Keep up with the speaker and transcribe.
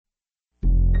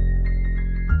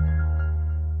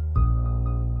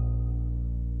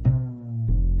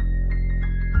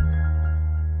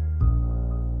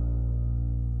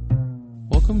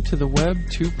Welcome to the Web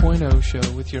 2.0 show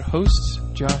with your hosts,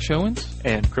 Josh Owens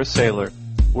and Chris Saylor.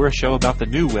 We're a show about the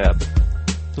new web,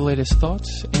 the latest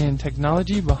thoughts and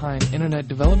technology behind internet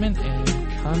development and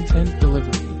content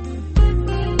delivery.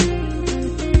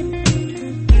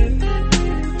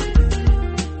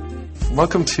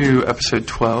 Welcome to episode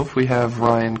 12. We have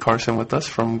Ryan Carson with us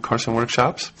from Carson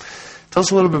Workshops. Tell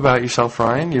us a little bit about yourself,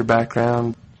 Ryan, your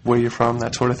background, where you're from,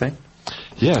 that sort of thing.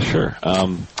 Yeah, sure.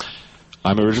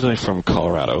 I'm originally from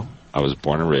Colorado. I was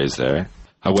born and raised there.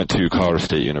 I went to Colorado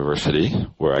State University,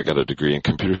 where I got a degree in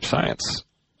computer science.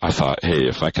 I thought, hey,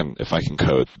 if I can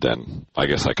code, then I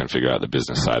guess I can figure out the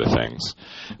business side of things,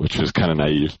 which was kind of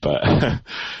naive, but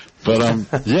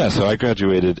yeah. So I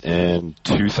graduated in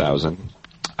 2000.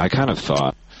 I kind of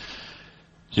thought,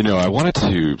 I wanted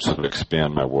to sort of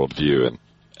expand my worldview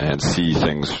and see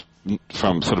things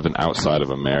from sort of an outside of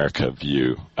America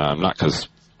view. Not because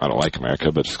I don't like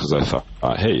America, but just because I thought,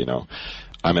 hey,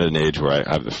 I'm at an age where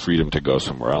I have the freedom to go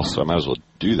somewhere else, so I might as well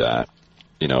do that,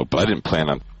 but I didn't plan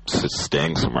on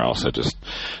staying somewhere else. I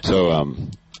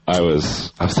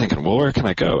was thinking, well, where can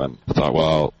I go? And I thought,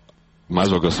 well, might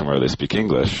as well go somewhere they speak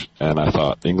English. And I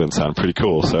thought England sounded pretty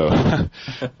cool, so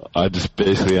I just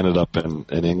basically ended up in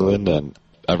England, and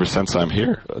ever since I'm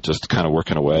here, just kind of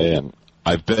working away. And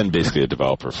I've been basically a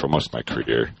developer for most of my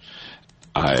career.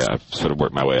 I've sort of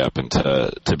worked my way up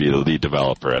to be the lead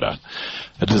developer at a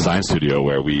design studio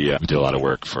where we did a lot of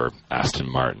work for Aston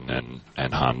Martin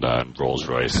and Honda and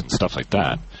Rolls-Royce and stuff like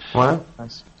that. Wow.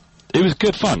 Nice. It was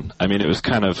good fun. I mean, it was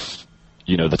kind of,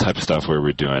 the type of stuff where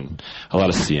we're doing a lot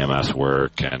of CMS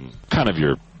work and kind of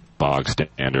your bog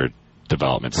standard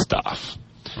development stuff.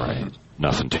 Right.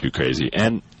 Nothing too crazy.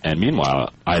 And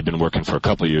meanwhile, I had been working for a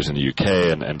couple of years in the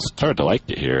UK and started to like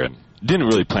it here, and didn't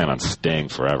really plan on staying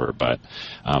forever, but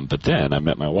then I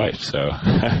met my wife, so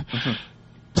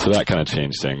so that kind of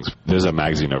changed things. There's a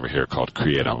magazine over here called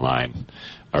Create Online,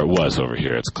 or it was over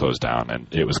here. It's closed down, and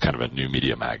it was kind of a new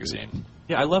media magazine.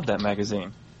 Yeah, I love that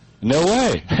magazine. No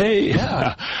way! Hey,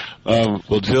 yeah. Well,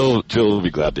 Jill will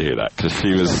be glad to hear that because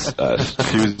she was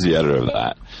the editor of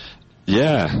that.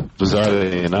 Yeah,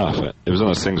 bizarrely enough, it was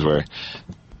one of those things where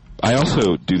I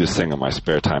also do this thing in my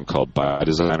spare time called By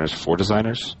Designers for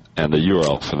Designers. And the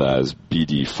URL for that is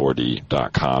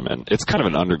bd4d.com, and it's kind of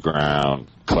an underground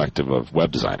collective of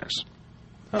web designers.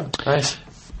 Oh, nice.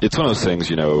 It's one of those things,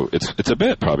 it's a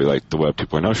bit probably like the Web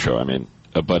 2.0 show. I mean,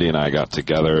 a buddy and I got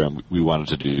together, and we wanted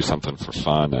to do something for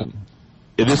fun, and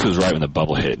this was right when the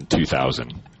bubble hit in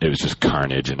 2000. It was just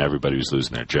carnage, and everybody was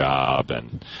losing their job,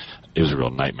 and it was a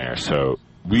real nightmare. So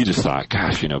we just thought,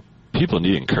 gosh, people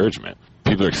need encouragement.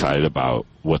 People are excited about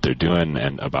what they're doing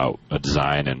and about a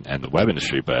design and the web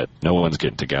industry, but no one's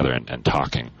getting together and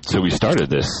talking. So we started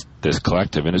this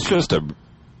collective, and it's just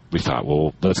we thought,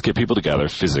 well, let's get people together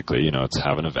physically, let's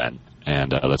have an event,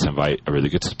 and let's invite a really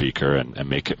good speaker and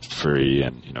make it free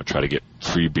and, try to get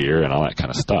free beer and all that kind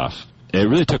of stuff. It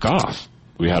really took off.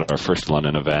 We had our first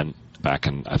London event back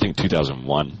in, I think,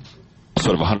 2001.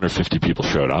 Sort of 150 people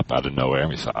showed up out of nowhere, and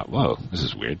we thought, whoa, this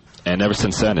is weird. And ever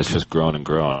since then, it's just grown and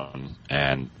grown,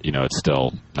 and, it's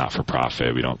still not for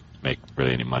profit. We don't make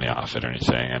really any money off it or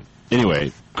anything. And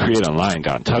anyway, Create Online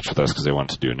got in touch with us because they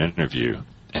wanted to do an interview,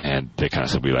 and they kind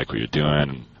of said, we like what you're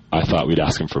doing. I thought we'd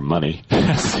ask them for money.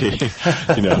 See, hey,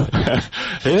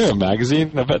 they're a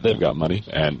magazine. I bet they've got money.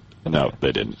 And no,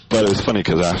 they didn't. But it was funny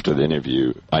because after the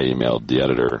interview, I emailed the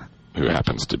editor, who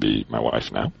happens to be my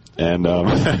wife now. And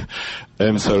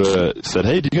and so said,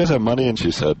 hey, do you guys have money? And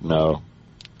she said, no,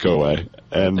 go away.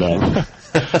 And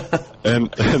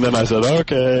and then I said,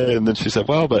 okay. And then she said,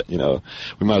 well, but we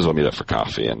might as well meet up for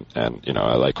coffee. And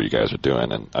I like what you guys are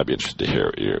doing, and I'd be interested to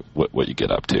hear what you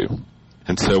get up to.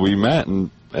 And so we met,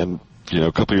 and a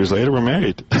couple of years later, we're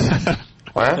married.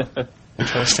 Wow,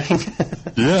 interesting.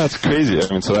 Yeah, it's crazy. I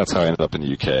mean, so that's how I ended up in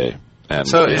the UK. And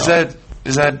so is that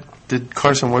did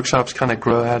Carson Workshops kind of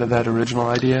grow out of that original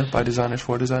idea, By Designers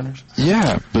for Designers?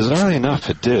 Yeah, bizarrely enough,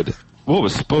 it did. What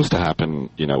was supposed to happen,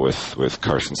 with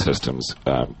Carson Systems,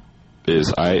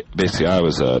 is I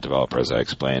was a developer, as I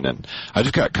explained, and I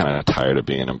just got kind of tired of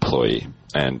being an employee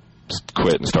and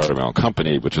quit and started my own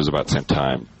company, which was about the same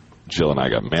time Jill and I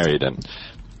got married, and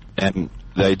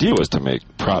the idea was to make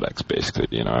products, basically.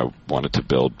 I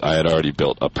had already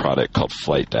built a product called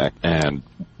Flight Deck, and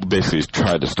basically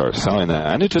tried to start selling that,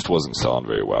 and it just wasn't selling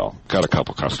very well. Got a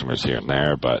couple customers here and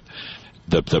there, but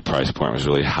the price point was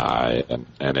really high,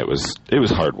 and it was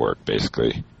hard work,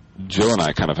 basically. Jill and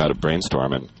I kind of had a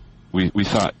brainstorm, and we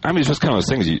thought, it's just kind of those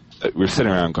things, we were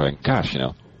sitting around going, gosh,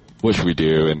 what should we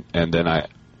do? And then I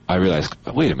realized,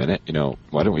 wait a minute,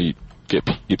 why don't we get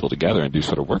people together and do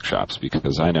sort of workshops,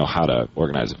 because I know how to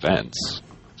organize events.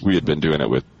 we had been doing it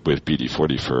with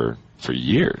BD40 for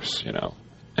years,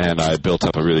 And I built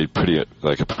up a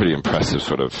pretty impressive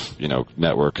sort of,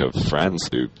 network of friends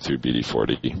through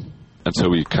BD40. And so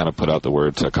we kind of put out the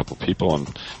word to a couple people, and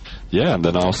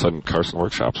then all of a sudden Carson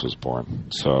Workshops was born.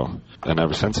 So, and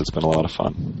ever since it's been a lot of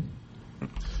fun.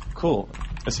 Cool.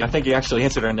 I think you actually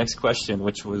answered our next question,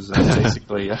 which was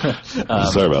basically,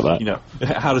 sorry about that.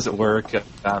 How does it work?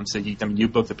 So you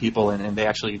book the people, and they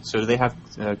actually, so do they have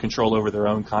control over their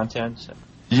own content?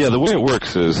 Yeah, the way it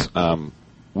works is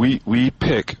we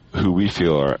pick who we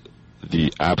feel are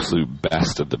the absolute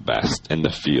best of the best in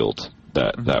the field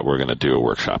that we're going to do a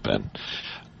workshop in,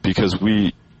 because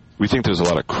we think there's a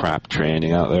lot of crap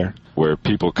training out there where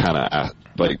people kind of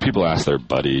people ask their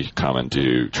buddy come and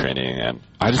do training, and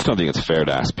I just don't think it's fair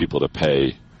to ask people to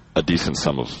pay a decent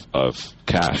sum of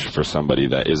cash for somebody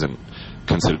that isn't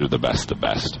considered the best of the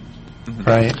best.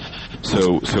 Right.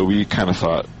 So we kind of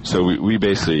thought, we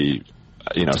basically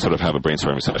sort of have a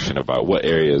brainstorming session about what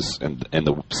areas and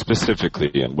specifically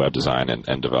in web design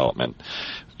and development,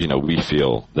 we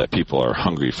feel that people are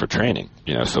hungry for training.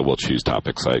 So we'll choose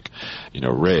topics like,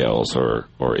 Rails or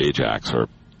Ajax or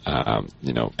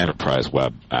enterprise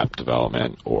web app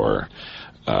development or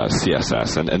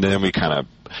CSS, and then we kind of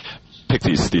pick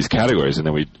these categories, and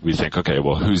then we think, okay,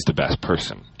 well, who's the best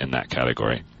person in that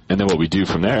category? And then what we do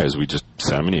from there is we just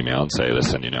send them an email and say,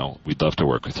 listen, we'd love to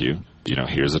work with you.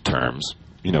 Here's the terms.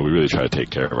 We really try to take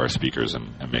care of our speakers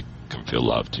and make them feel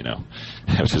loved,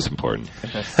 which is important.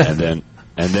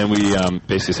 And then we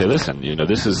basically say, listen,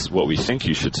 this is what we think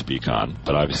you should speak on,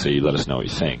 but obviously let us know what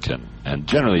you think. And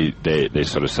generally they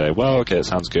sort of say, well, okay, that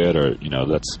sounds good, or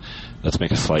let's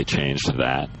make a slight change to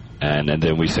that. And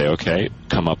then we say, okay,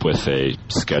 come up with a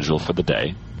schedule for the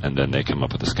day, and then they come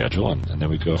up with a schedule, and then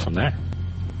we go from there.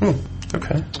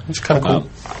 Okay, that's kind of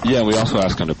cool. We also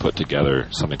ask them to put together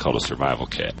something called a survival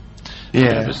kit.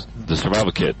 Yeah. The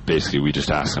survival kit, basically, we just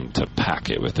ask them to pack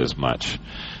it with as much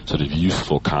sort of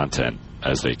useful content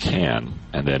as they can,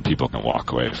 and then people can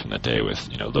walk away from the day with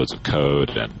loads of code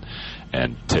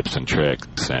and tips and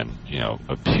tricks and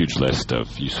a huge list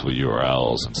of useful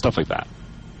URLs and stuff like that.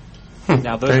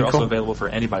 Now those are also available for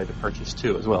anybody to purchase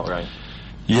too, as well, right?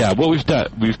 Yeah, what we've done,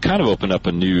 we've kind of opened up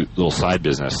a new little side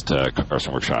business to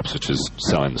Carson Workshops, which is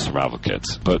selling the survival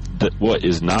kits. But what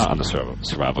is not on the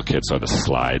survival kits are the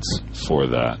slides for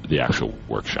the actual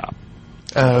workshop.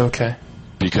 Oh, okay.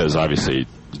 Because obviously,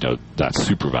 that's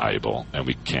super valuable, and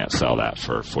we can't sell that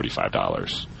for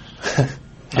 $45.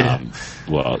 Yeah.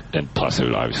 And plus it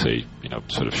would obviously,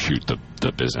 sort of shoot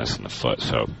the business in the foot.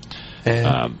 So,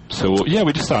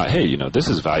 we just thought, hey, this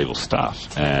is valuable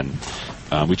stuff, and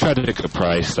we tried to pick a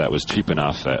price that was cheap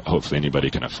enough that hopefully anybody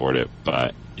can afford it,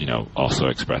 but also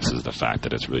expresses the fact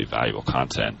that it's really valuable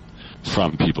content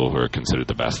from people who are considered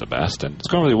the best of the best, and it's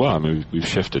going really well. I mean, we've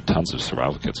shifted tons of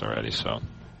survival kits already. So.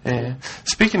 Yeah.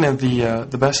 Speaking of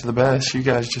the best of the best, you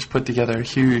guys just put together a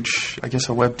huge, I guess,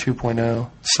 a Web 2.0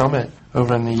 summit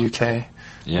over in the UK,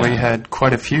 where you had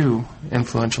quite a few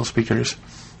influential speakers.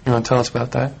 You want to tell us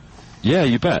about that? Yeah,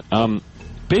 you bet.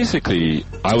 Basically,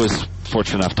 I was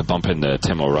fortunate enough to bump into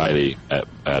Tim O'Reilly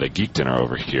at a geek dinner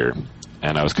over here,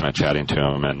 and I was kind of chatting to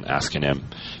him and asking him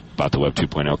about the Web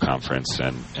 2.0 conference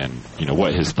and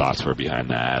what his thoughts were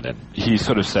behind that. And he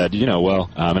sort of said,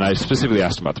 and I specifically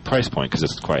asked him about the price point because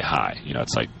it's quite high.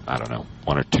 It's like, I don't know,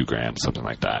 $1 or $2 something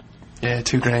like that. Yeah,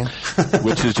 $2,000.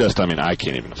 Which is just, I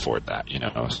can't even afford that,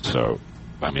 So,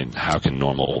 how can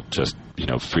normal just,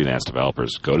 freelance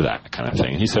developers go to that kind of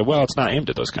thing? And he said, well, it's not aimed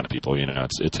at those kind of people.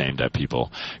 It's aimed at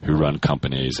people who run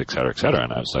companies, et cetera, et cetera.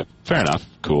 And I was like, fair enough,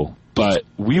 cool. But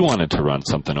we wanted to run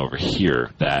something over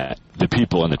here that the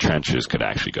people in the trenches could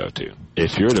actually go to.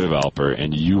 If you're a developer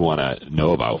and you want to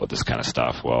know about this kind of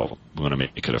stuff, well, we want to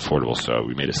make it affordable, so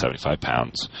we made it 75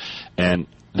 pounds. And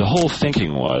the whole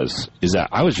thinking is that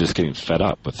I was just getting fed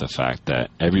up with the fact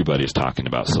that everybody's talking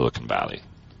about Silicon Valley.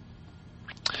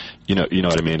 You know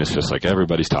what I mean? It's just like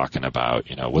everybody's talking about,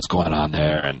 what's going on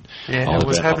there. And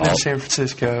what's happening in San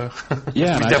Francisco.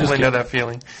 Yeah, we definitely know that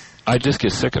feeling. I just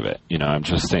get sick of it. I'm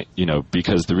just saying,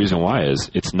 because the reason why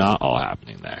is it's not all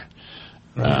happening there.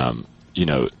 Right.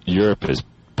 Europe is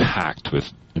packed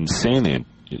with insanely,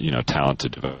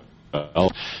 talented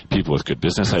people with good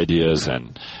business ideas.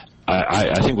 And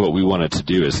I think what we wanted to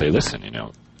do is say, listen,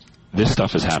 this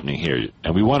stuff is happening here.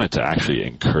 And we wanted to actually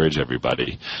encourage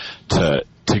everybody to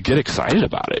get excited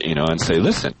about it, and say,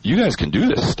 listen, you guys can do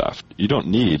this stuff. You don't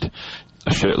need a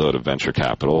shitload of venture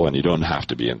capital, and you don't have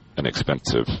to be in an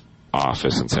expensive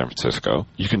office in San Francisco.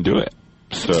 You can do it.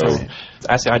 So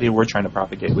that's the idea we're trying to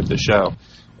propagate with the show.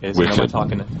 Is we're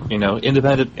talking,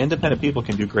 independent people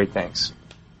can do great things.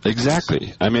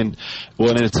 Exactly. I mean, well,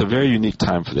 and it's a very unique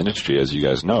time for the industry, as you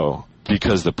guys know,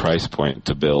 because the price point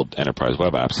to build enterprise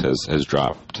web apps has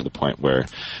dropped to the point where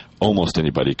almost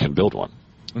anybody can build one.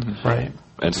 Mm-hmm. Right.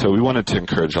 And so we wanted to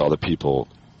encourage all the people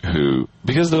who,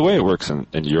 because the way it works in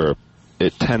Europe,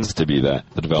 it tends to be that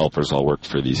the developers all work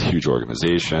for these huge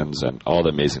organizations, and all the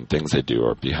amazing things they do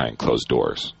are behind closed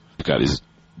doors. You've got these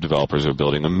developers who are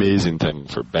building amazing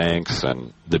things for banks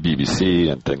and the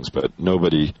BBC and things, but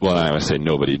nobody, well, I would say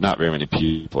nobody, not very many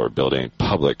people are building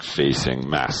public-facing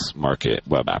mass market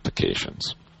web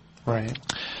applications. Right.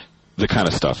 The kind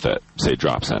of stuff that, say,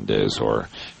 DropSend is, or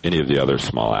any of the other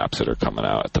small apps that are coming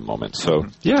out at the moment. So,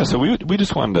 yeah, so we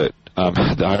just wanted to,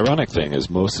 the ironic thing is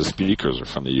most of the speakers are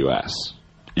from the U.S.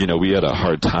 You know, we had a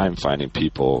hard time finding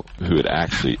people who had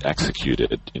actually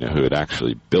executed, you know, who had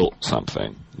actually built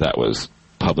something that was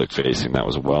public-facing, that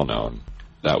was well-known,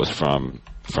 that was from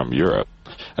Europe.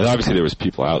 And obviously there was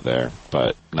people out there,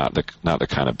 but not the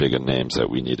kind of big names that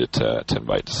we needed to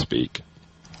invite to speak.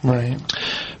 Right.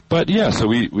 But yeah, so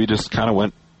we just kind of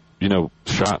went, you know,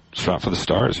 shot for the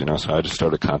stars, you know. So I just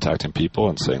started contacting people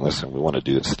and saying, listen, we want to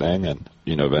do this thing, and,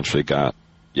 you know, eventually got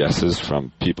yeses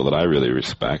from people that I really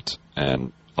respect,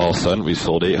 and all of a sudden we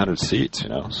sold 800 seats, you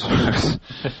know. So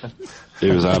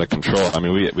it was out of control. I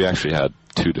mean, we actually had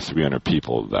 200 to 300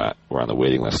 people that were on the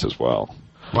waiting list as well.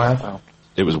 Wow.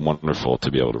 It was wonderful to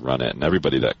be able to run it, and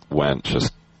everybody that went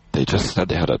they just said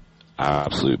they had an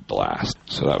absolute blast.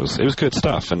 So it was good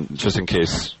stuff. And just in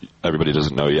case everybody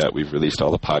doesn't know yet, we've released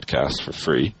all the podcasts for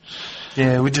free.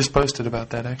 Yeah, we just posted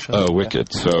about that, actually. Oh,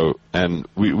 wicked. So, and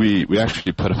we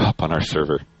actually put them up on our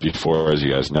server before, as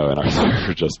you guys know, and our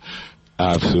server just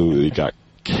absolutely got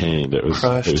caned. It was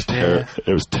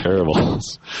terrible.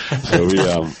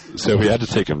 So we had to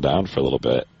take them down for a little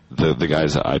bit. The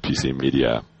guys at IPC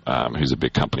Media, who's a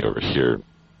big company over here,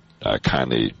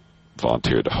 kindly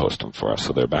volunteered to host them for us,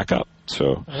 so they're back up.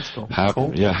 So that's cool. Have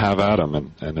at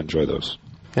them and enjoy those.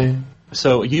 Okay.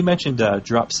 So you mentioned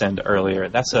DropSend earlier.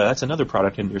 That's another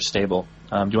product in your stable.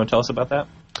 Do you want to tell us about that?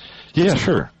 Yeah,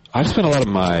 sure. I've spent a lot of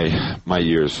my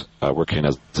years working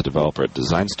as a developer at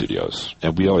design studios,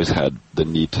 and we always had the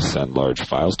need to send large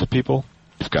files to people.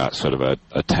 We've got sort of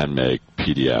a 10 meg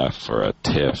PDF or a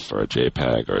TIFF or a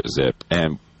JPEG or a zip,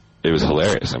 and it was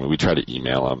hilarious. I mean, we tried to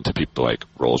email them to people like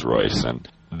Rolls-Royce, and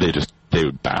they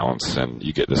would bounce, and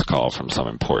you get this call from some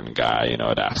important guy, you know,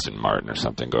 at Aston Martin or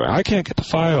something, going, I can't get the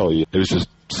file. It was just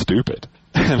stupid.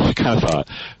 And we kind of thought,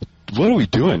 what are we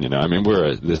doing? You know, I mean,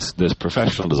 we're this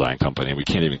professional design company, and we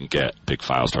can't even get big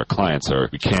files to our clients, or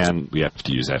we have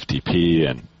to use FTP,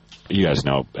 and you guys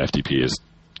know FTP is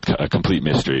a complete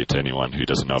mystery to anyone who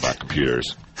doesn't know about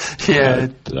computers. Yeah.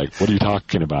 Like, what are you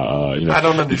talking about? You know, I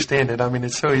don't understand it. I mean,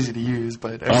 it's so easy to use,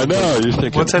 but I know, you're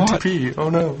thinking, what's FTP? Oh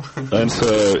no. And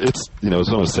so it's one of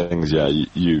those things. Yeah,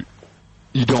 you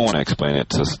don't want to explain it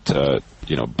to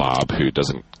you know, Bob, who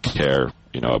doesn't care,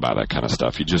 you know, about that kind of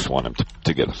stuff. You just want him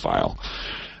to get a file.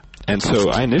 And so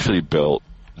I initially built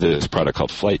this product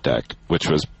called Flight Deck, which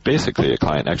was basically a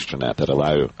client extranet that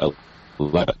allowed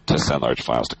to send large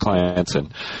files to clients,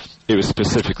 and it was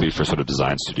specifically for sort of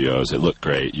design studios. It looked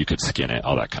great, you could skin it,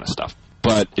 all that kind of stuff.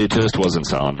 But it just wasn't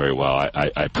selling very well.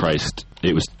 I priced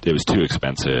it was too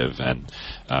expensive and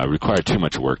required too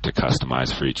much work to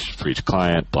customize for each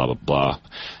client, blah blah blah.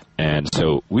 And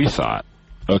so we thought,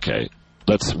 okay,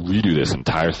 let's redo this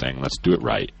entire thing. Let's do it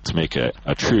right. Let's make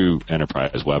a true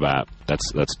enterprise web app.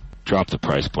 Let's drop the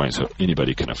price point so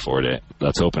anybody can afford it.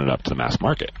 Let's open it up to the mass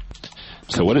market.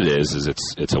 So what it is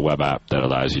it's a web app that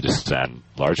allows you to send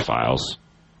large files,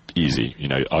 easy. You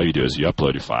know, all you do is you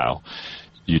upload your file,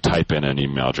 you type in an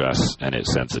email address, and it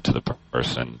sends it to the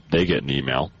person. They get an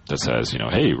email that says, you know,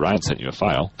 hey, Ryan sent you a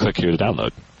file. Click here to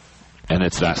download. And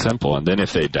it's that simple. And then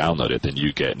if they download it, then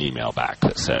you get an email back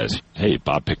that says, hey,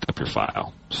 Bob picked up your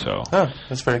file. So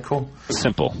that's very cool.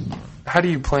 Simple. How do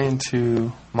you plan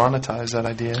to monetize that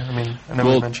idea? I mean, I know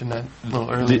we mentioned that a little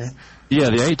earlier.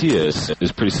 The idea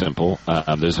is pretty simple.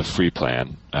 There's a free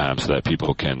plan so that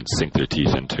people can sink their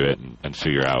teeth into it and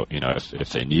figure out, you know, if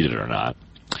they need it or not.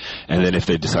 And then if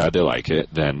they decide they like it,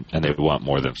 then and they want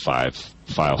more than 5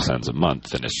 file sends a month,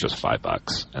 then it's just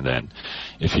 $5. And then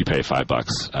if you pay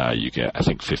 $5, you get, I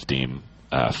think, 15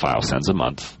 file sends a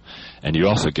month, and you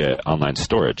also get online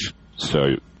storage.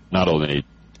 So not only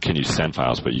can you send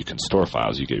files, but you can store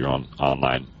files. You get your own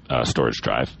online storage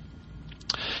drive.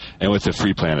 And with the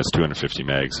free plan, it's 250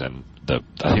 megs, and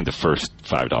I think the first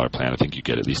 $5 plan, I think you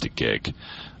get at least a gig.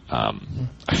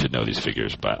 I should know these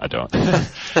figures, but I don't.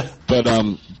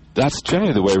 But that's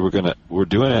generally the way we're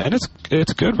doing it, and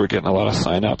it's good. We're getting a lot of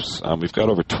signups. We've got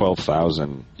over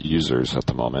 12,000 users at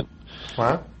the moment.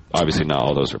 Wow. obviously not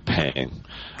all those are paying.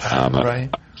 Right.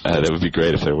 That would be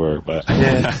great if they were, but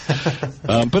yeah.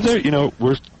 but they're,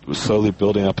 we're slowly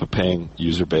building up a paying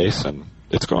user base, and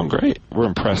it's going great. We're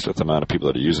impressed with the amount of people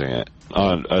that are using it.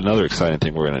 Another exciting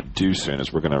thing we're going to do soon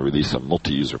is we're going to release a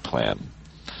multi-user plan,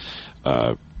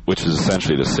 which is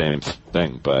essentially the same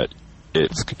thing, but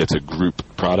it's a group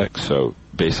product. So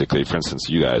basically, for instance,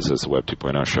 you guys as the Web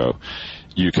 2.0 show,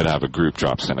 you could have a group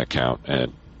Dropsend account,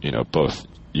 and both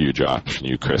you, Josh, and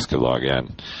you, Chris, could log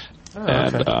in. Oh,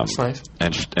 and okay. That's nice.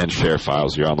 and share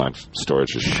files. Your online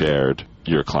storage is shared.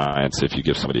 Your clients, if you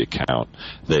give somebody an account,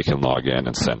 they can log in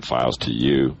and send files to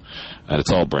you, and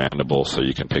it's all brandable, so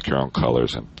you can pick your own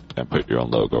colors and put your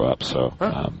own logo up. So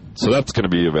so that's going to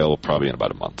be available probably in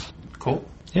about a month. Cool.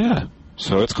 Yeah.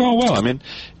 So it's going well. I mean,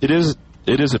 it is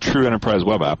a true enterprise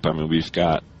web app. I mean, we've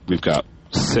got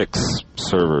 6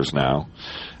 servers now.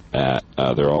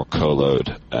 They're all co-load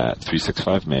at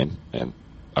 365 Main, and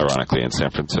ironically in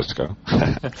San Francisco.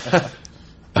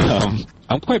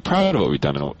 I'm quite proud of what we've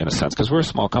done in a sense, because we're a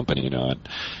small company,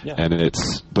 and it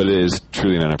is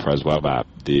truly an enterprise web app.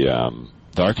 The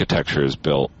architecture is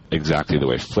built exactly the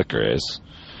way Flickr is.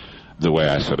 The way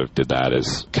I sort of did that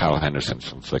is Cal Henderson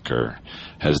from Flickr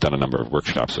has done a number of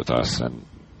workshops with us, and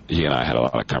he and I had a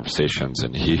lot of conversations,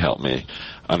 and he helped me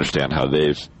understand how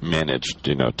they've managed,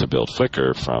 to build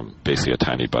Flickr from basically a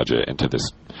tiny budget into this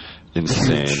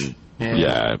insane.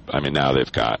 Yeah, I mean, now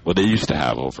they've got, they used to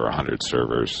have over 100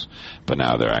 servers, but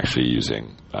now they're actually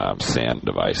using SAN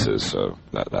devices, so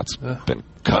that's been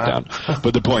cut down.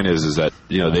 But the point is that,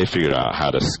 they figured out how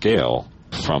to scale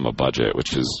from a budget,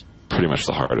 which is pretty much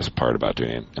the hardest part about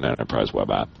doing an enterprise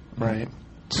web app. Right.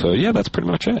 So, yeah, that's pretty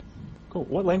much it. Cool.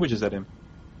 What language is that in?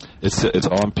 It's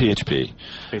all in PHP.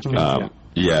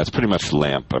 Yeah, it's pretty much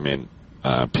LAMP. I mean,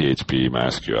 PHP,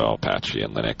 MySQL, Apache,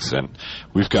 and Linux. And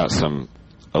we've got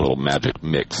a little magic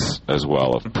mix as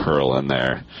well of Perl in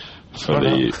there for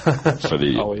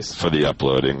the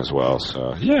uploading as well.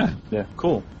 So yeah,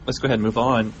 cool. Let's go ahead and move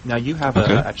on. Now you have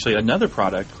actually another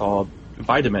product called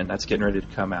Vitamin that's getting ready to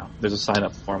come out. There's a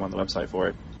sign-up form on the website for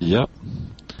it. Yep.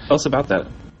 Tell us about that.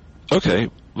 Okay,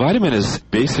 Vitamin is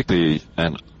basically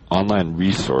an online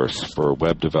resource for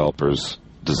web developers,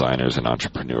 designers, and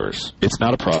entrepreneurs. It's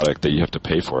not a product that you have to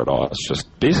pay for at all. It's just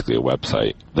basically a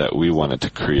website that we wanted to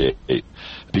create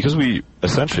because we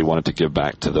essentially wanted to give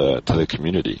back to the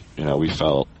community. We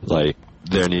felt like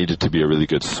there needed to be a really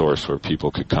good source where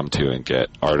people could come to and get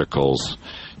articles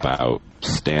about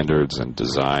standards and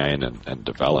design and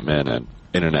development and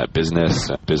internet business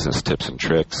tips and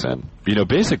tricks, and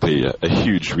basically a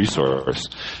huge resource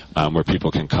where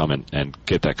people can come and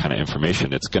get that kind of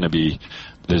information.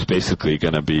 There's basically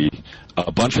going to be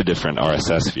a bunch of different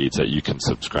RSS feeds that you can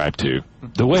subscribe to.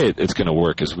 The way it's going to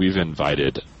work is we've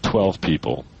invited 12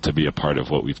 people to be a part of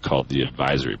what we've called the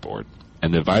advisory board.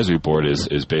 And the advisory board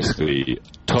is basically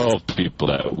 12 people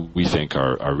that we think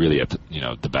are really at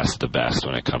the best of the best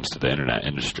when it comes to the internet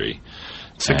industry.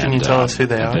 So can you tell us who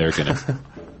they are? They're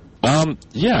gonna.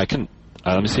 Yeah, I can.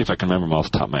 Let me see if I can remember them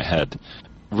off the top of my head.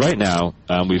 Right now,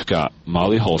 we've got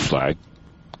Molly Holschlag,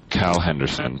 Cal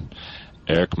Henderson,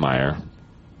 Eric Meyer,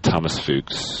 Thomas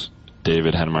Fuchs,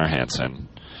 David Hennemeyer Hansen,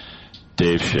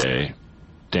 Dave Shea,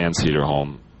 Dan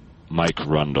Cederholm, Mike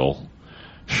Rundle,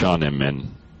 Sean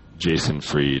Inman, Jason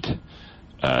Fried,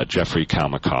 Jeffrey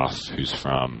Kalmakoff, who's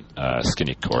from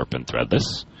Skinny Corp and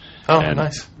Threadless. Oh,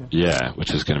 nice. Yeah,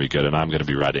 which is going to be good. And I'm going to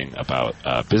be writing about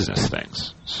business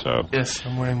things. So yes,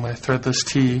 I'm wearing my Threadless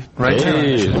tee right now.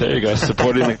 Hey, there you go.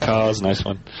 Supporting the cause. Nice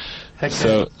one. Heck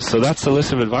so that's the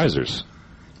list of advisors.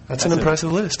 That's an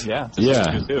impressive list. Yeah.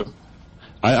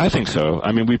 I think so.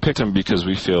 I mean, we picked them because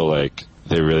we feel like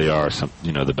they really are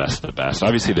the best of the best.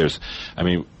 Obviously,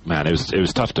 it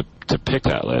was tough to pick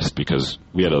that list because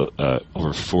we had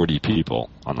over 40 people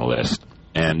on the list.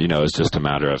 And, it's just a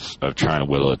matter of trying to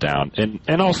whittle it down.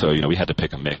 And also, we had to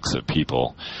pick a mix of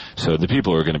people. So the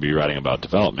people who are going to be writing about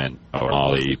development are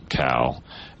Ollie, Cal,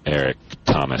 Eric,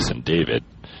 Thomas, and David.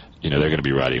 They're going to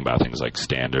be writing about things like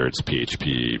standards,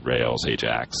 PHP, Rails,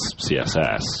 Ajax,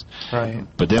 CSS. Right.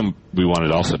 But then we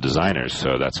wanted also designers.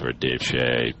 So that's where Dave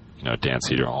Shea, Dan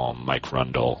Cederholm, Mike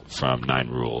Rundle from 9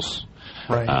 Rules,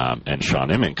 right. And Sean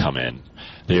Inman come in.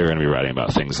 They are going to be writing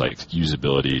about things like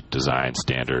usability, design,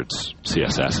 standards,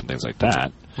 CSS, and things like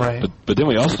that. Right. But then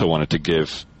we also wanted to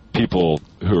give people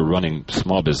who are running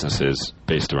small businesses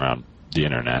based around the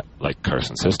internet, like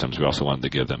Carson Systems. We also wanted to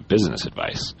give them business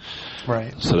advice.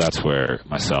 Right. So that's where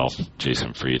myself,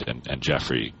 Jason Fried, and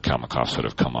Jeffrey Kalmakoff sort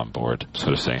of come on board,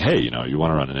 sort of saying, hey, you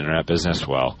want to run an internet business?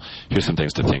 Well, here's some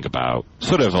things to think about,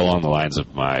 sort of along the lines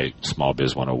of my Small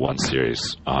Biz 101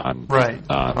 series on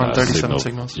 37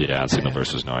 signals. Yeah, on signal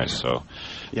versus noise. So,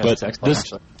 yeah, but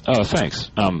this. Oh,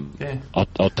 thanks.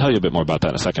 I'll tell you a bit more about that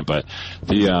in a second. But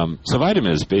so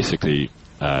Vitamin is basically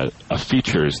there's a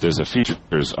features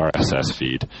RSS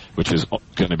feed, which is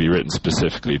going to be written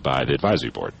specifically by the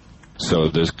advisory board. So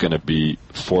there's going to be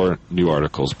 4 new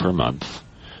articles per month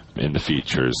in the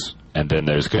features, and then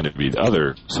there's going to be the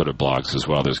other sort of blogs as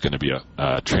well. There's going to be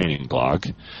a training blog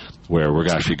where we're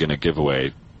actually going to give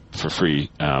away for free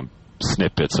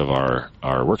snippets of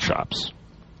our workshops.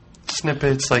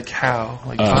 Snippets like how?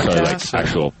 Like podcasts? Like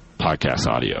actual podcast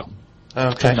audio.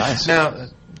 Okay. Nice. Now,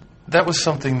 that was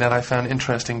something that I found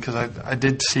interesting because I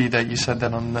did see that you said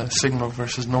that on the signal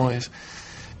versus noise.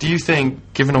 Do you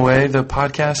think giving away the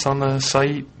podcast on the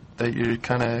site that you're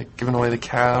kind of giving away the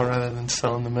cow rather than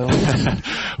selling the milk?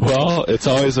 Well, it's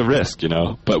always a risk,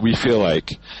 but we feel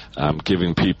like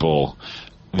giving people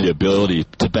the ability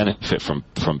to benefit from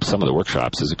some of the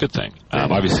workshops is a good thing.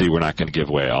 Obviously, we're not going to give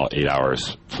away all 8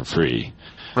 hours for free.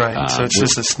 Right, so it's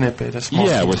just a snippet, a small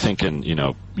we're thinking,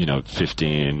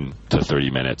 15 to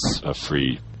 30 minutes of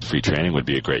free training would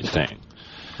be a great thing.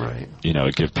 Right.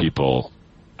 Give people,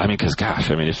 because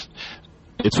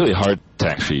it's really hard to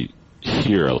actually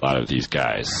hear a lot of these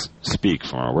guys speak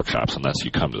from our workshops unless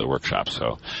you come to the workshop.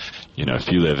 So,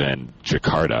 if you live in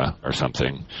Jakarta or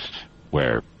something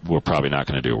where we're probably not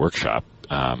going to do a workshop,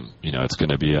 it's going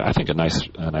to be, I think, a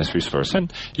nice resource.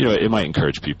 And, it might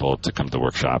encourage people to come to the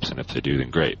workshops, and if they do, then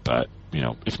great. But,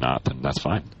 if not, then that's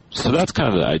fine. So that's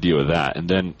kind of the idea with that. And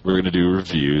then we're going to do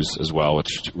reviews as well,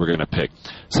 which we're going to pick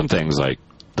some things like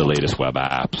the latest web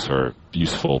apps or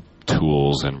useful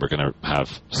tools, and we're going to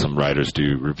have some writers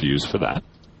do reviews for that.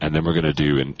 And then we're going to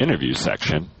do an interview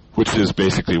section, which is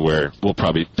basically where we'll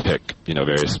probably pick,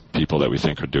 various people that we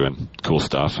think are doing cool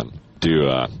stuff and do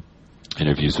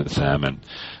interviews with them, and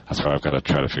that's where I've got to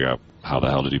try to figure out how the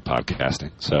hell to do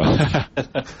podcasting. So,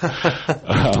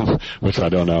 which I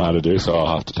don't know how to do, so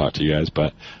I'll have to talk to you guys.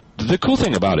 But the cool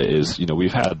thing about it is,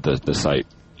 we've had the site,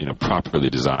 properly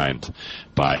designed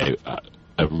by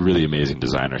a really amazing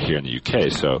designer here in the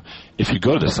UK. So if you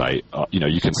go to the site,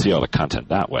 you can see all the content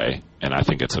that way, and I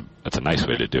think it's a nice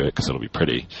way to do it because it'll be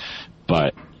pretty.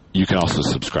 But you can also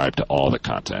subscribe to all the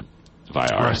content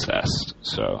via RSS.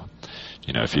 So,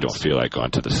 if you don't feel like going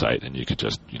to the site, then you could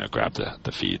just, grab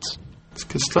the feeds. It's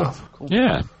good stuff. Cool.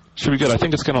 Yeah, should be good. I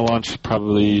think it's going to launch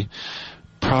probably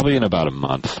in about a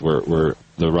month. We're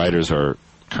the writers are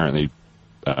currently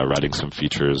writing some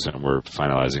features, and we're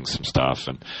finalizing some stuff.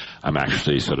 And I'm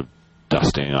actually sort of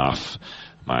dusting off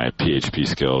my PHP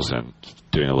skills and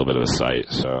doing a little bit of the site.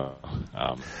 So,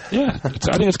 I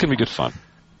think it's going to be good fun.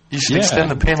 You should extend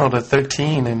the panel to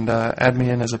 13 and add me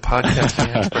in as a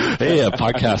podcasting expert. Hey, a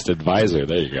podcast advisor.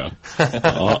 There you go.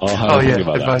 I'll have to think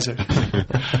about advisor.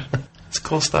 that. It's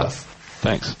cool stuff.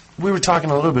 Thanks. We were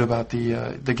talking a little bit about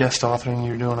the guest authoring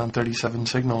you're doing on 37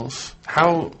 Signals.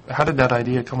 How did that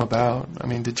idea come about?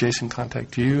 Did Jason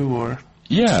contact you or?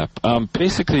 Yeah,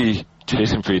 basically,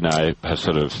 Jason Fried and I have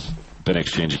sort of been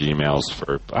exchanging emails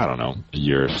for, I don't know, a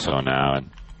year or so now,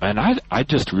 and I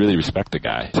just really respect the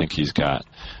guy. I think he's got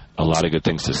a lot of good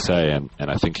things to say, and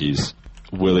I think he's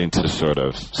willing to sort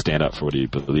of stand up for what he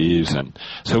believes. And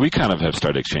so we kind of have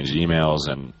started exchanging emails,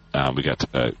 and we got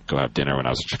to go have dinner when I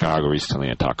was in Chicago recently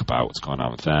and talk about what's going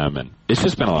on with them. And it's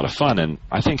just been a lot of fun, and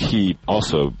I think he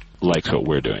also likes what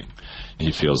we're doing.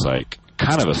 He feels like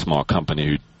kind of a small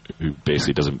company who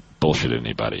basically doesn't bullshit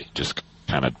anybody, just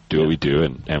kind of do what we do,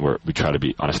 and we try to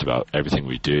be honest about everything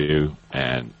we do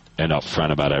and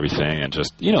upfront about everything, and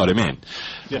just, you know what I mean?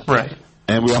 Yeah. Right.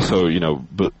 And we also,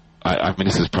 but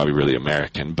this is probably really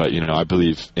American, but, I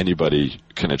believe anybody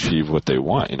can achieve what they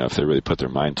want, if they really put their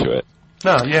mind to it.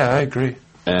 No, yeah, I agree.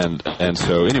 And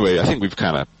so anyway, I think we've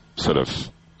kind of sort of,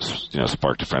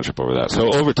 sparked a friendship over that.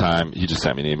 So over time, he just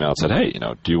sent me an email and said, hey,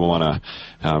 do you want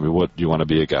to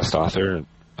be a guest author? And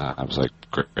I was like,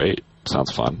 great,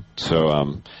 sounds fun.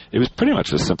 So it was pretty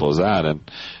much as simple as that. And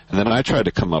then I tried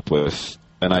to come up with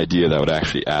an idea that would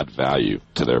actually add value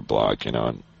to their blog,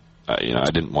 and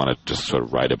I didn't want to just sort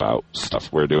of write about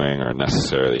stuff we're doing or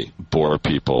necessarily bore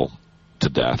people to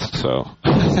death. So,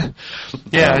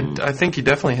 I think you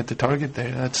definitely hit the target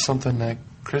there. That's something that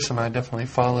Chris and I definitely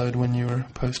followed when you were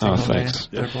posting on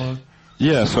their blog.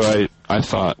 Yeah, so I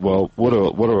thought, well, what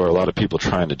are a lot of people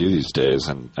trying to do these days?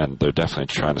 And they're definitely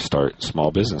trying to start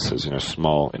small businesses,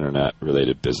 small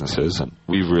internet-related businesses. And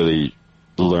we've really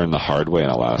learned the hard way on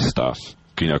a lot of stuff.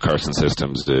 Carson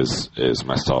Systems is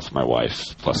myself and my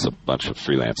wife plus a bunch of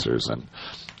freelancers,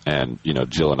 and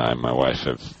Jill and I, my wife,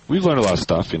 we've learned a lot of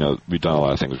stuff. We've done a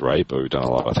lot of things right, but we've done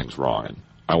a lot of things wrong. And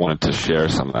I wanted to share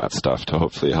some of that stuff to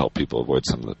hopefully help people avoid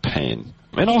some of the pain,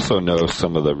 and also know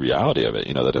some of the reality of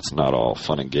it. That it's not all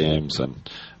fun and games, and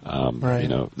right.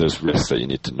 There's risks that you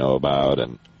need to know about,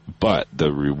 but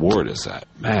the reward is that,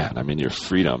 man. I mean, your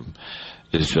freedom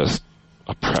is just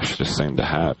a precious thing to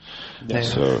have. Yeah.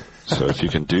 So if you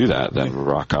can do that, then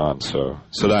rock on. So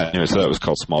that was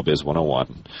called Small Biz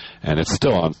 101, and it's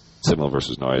still on Signal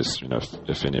versus Noise.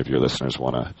 If any of your listeners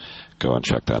want to go and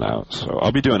check that out. So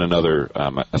I'll be doing another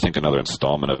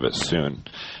installment of it soon,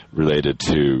 related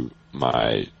to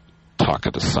my talk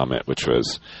at the summit, which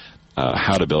was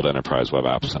how to build enterprise web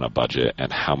apps on a budget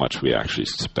and how much we actually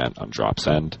spent on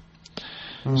DropSend.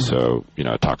 So,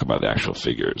 talk about the actual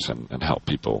figures and help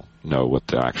people know what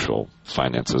the actual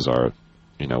finances are,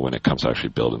 when it comes to actually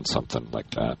building something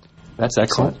like that. That's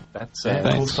excellent. Cool. That's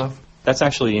cool stuff. That's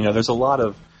actually, there's a lot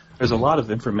of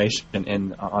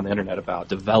information on the internet about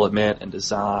development and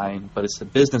design, but it's the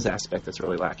business aspect that's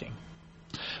really lacking.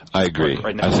 I agree.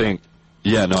 Right now. I think.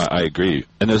 Yeah, no, I agree.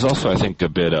 And there's also, I think, a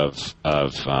bit of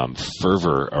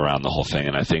fervor around the whole thing.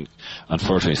 And I think,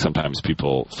 unfortunately, sometimes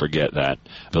people forget that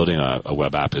building a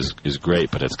web app is great,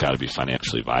 but it's got to be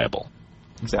financially viable.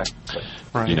 Exactly.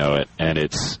 Right. And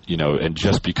it's, and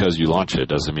just because you launch it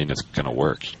doesn't mean it's going to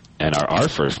work. And our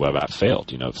first web app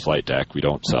failed. Flight Deck, we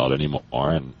don't sell it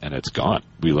anymore, and it's gone.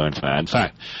 We learned from that. In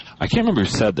fact, I can't remember who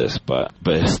said this, but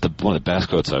it's one of the best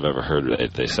quotes I've ever heard.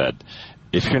 They said,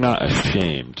 if you're not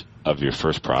ashamed of your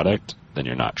first product, then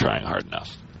you're not trying hard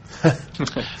enough.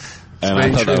 And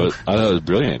I thought that was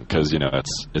brilliant, because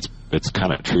it's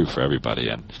kind of true for everybody.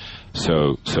 And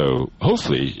so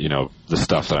hopefully the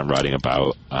stuff that I'm writing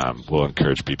about will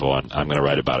encourage people, and I'm going to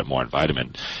write about it more in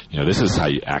Vitamin. This is how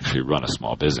you actually run a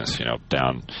small business.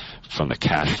 Down from the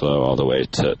cash flow all the way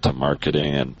to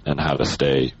marketing and how to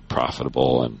stay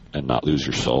profitable and not lose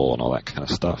your soul and all that kind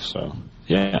of stuff. So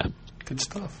yeah, good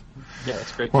stuff. Yeah,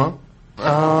 that's great. Well,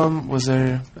 was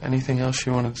there anything else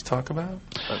you wanted to talk about?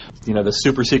 The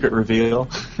super secret reveal.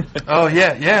 Oh,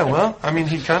 yeah. Well, I mean,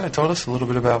 he kind of told us a little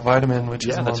bit about Vitamin, which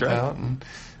is a month right. out, and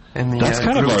the that's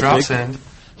kind of our DropSend.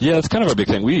 Yeah, that's kind of our big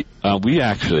thing. We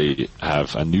actually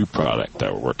have a new product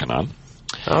that we're working on.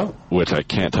 Oh. Which I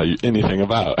can't tell you anything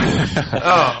about.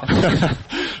 Oh.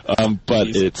 But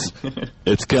it's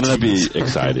going to be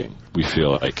exciting. We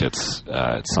feel like it's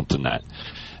something that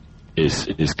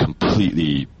is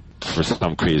completely, for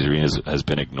some crazy reason, has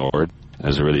been ignored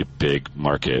as a really big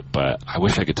market. But I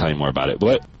wish I could tell you more about it.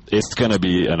 But it's going to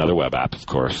be another web app, of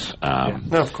course. No,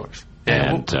 of course.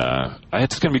 Yeah, and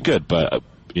it's going to be good. But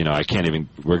I can't even.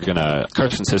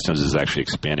 Carson Systems is actually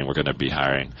expanding. We're going to be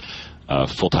hiring a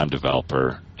full-time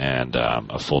developer and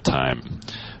a full-time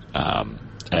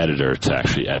editor to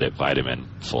actually edit Vitamin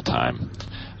full-time.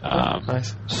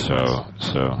 Nice. So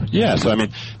I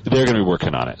mean, they're going to be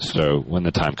working on it. So when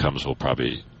the time comes, we'll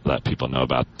probably let people know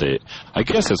about it. I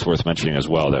guess it's worth mentioning as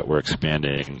well that we're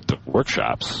expanding the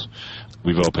workshops.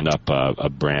 We've opened up a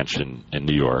branch in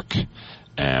New York,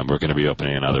 and we're going to be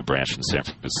opening another branch in San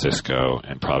Francisco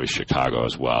and probably Chicago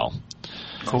as well.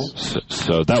 Cool.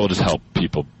 So that will just help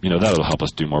people, that will help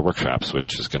us do more workshops,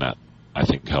 which is going to, I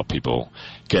think, help people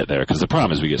get there. Because the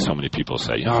problem is we get so many people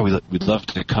say, we'd love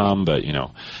to come, but,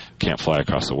 can't fly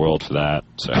across the world for that.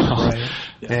 So, right.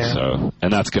 Yeah. So,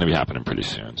 and that's going to be happening pretty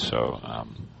soon. So,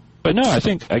 but no, I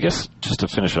guess just to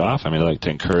finish it off, I mean, I like to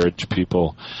encourage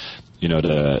people,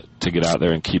 to get out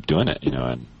there and keep doing it,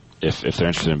 and if they're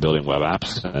interested in building web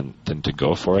apps, then to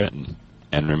go for it,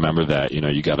 and remember that,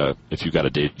 if you got a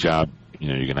day job,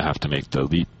 you're going to have to make the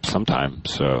leap sometime.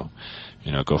 So,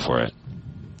 go for it.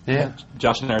 Yeah.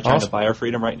 Josh and I are trying to buy our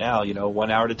freedom right now,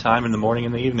 1 hour at a time in the morning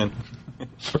and the evening.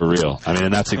 For real. I mean,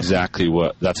 and that's exactly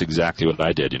what I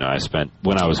did. I spent,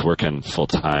 when I was working full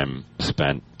time,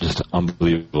 spent just an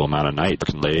unbelievable amount of nights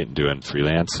working late and doing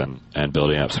freelance and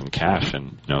building up some cash,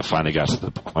 and finally got to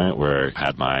the point where I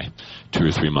had my 2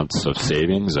 or 3 months of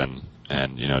savings and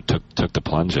took the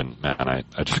plunge, and man, I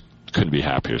just couldn't be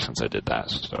happier since I did that.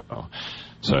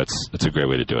 So it's a great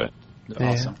way to do it.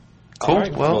 Yeah. Awesome. Cool.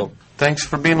 Right, well, thanks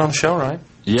for being on the show, Ryan.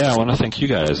 Yeah, I want to thank you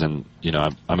guys, and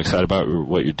I'm excited about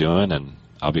what you're doing, and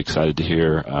I'll be excited to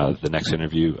hear the next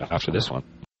interview after this one.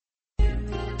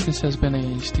 This has been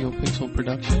a Steel Pixel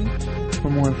production. For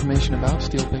more information about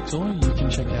Steel Pixel, you can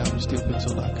check out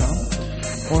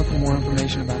steelpixel.com. Or for more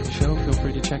information about the show, feel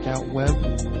free to check out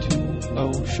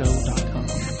web20show.com.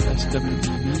 That's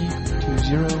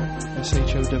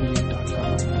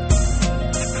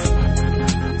web20show.com.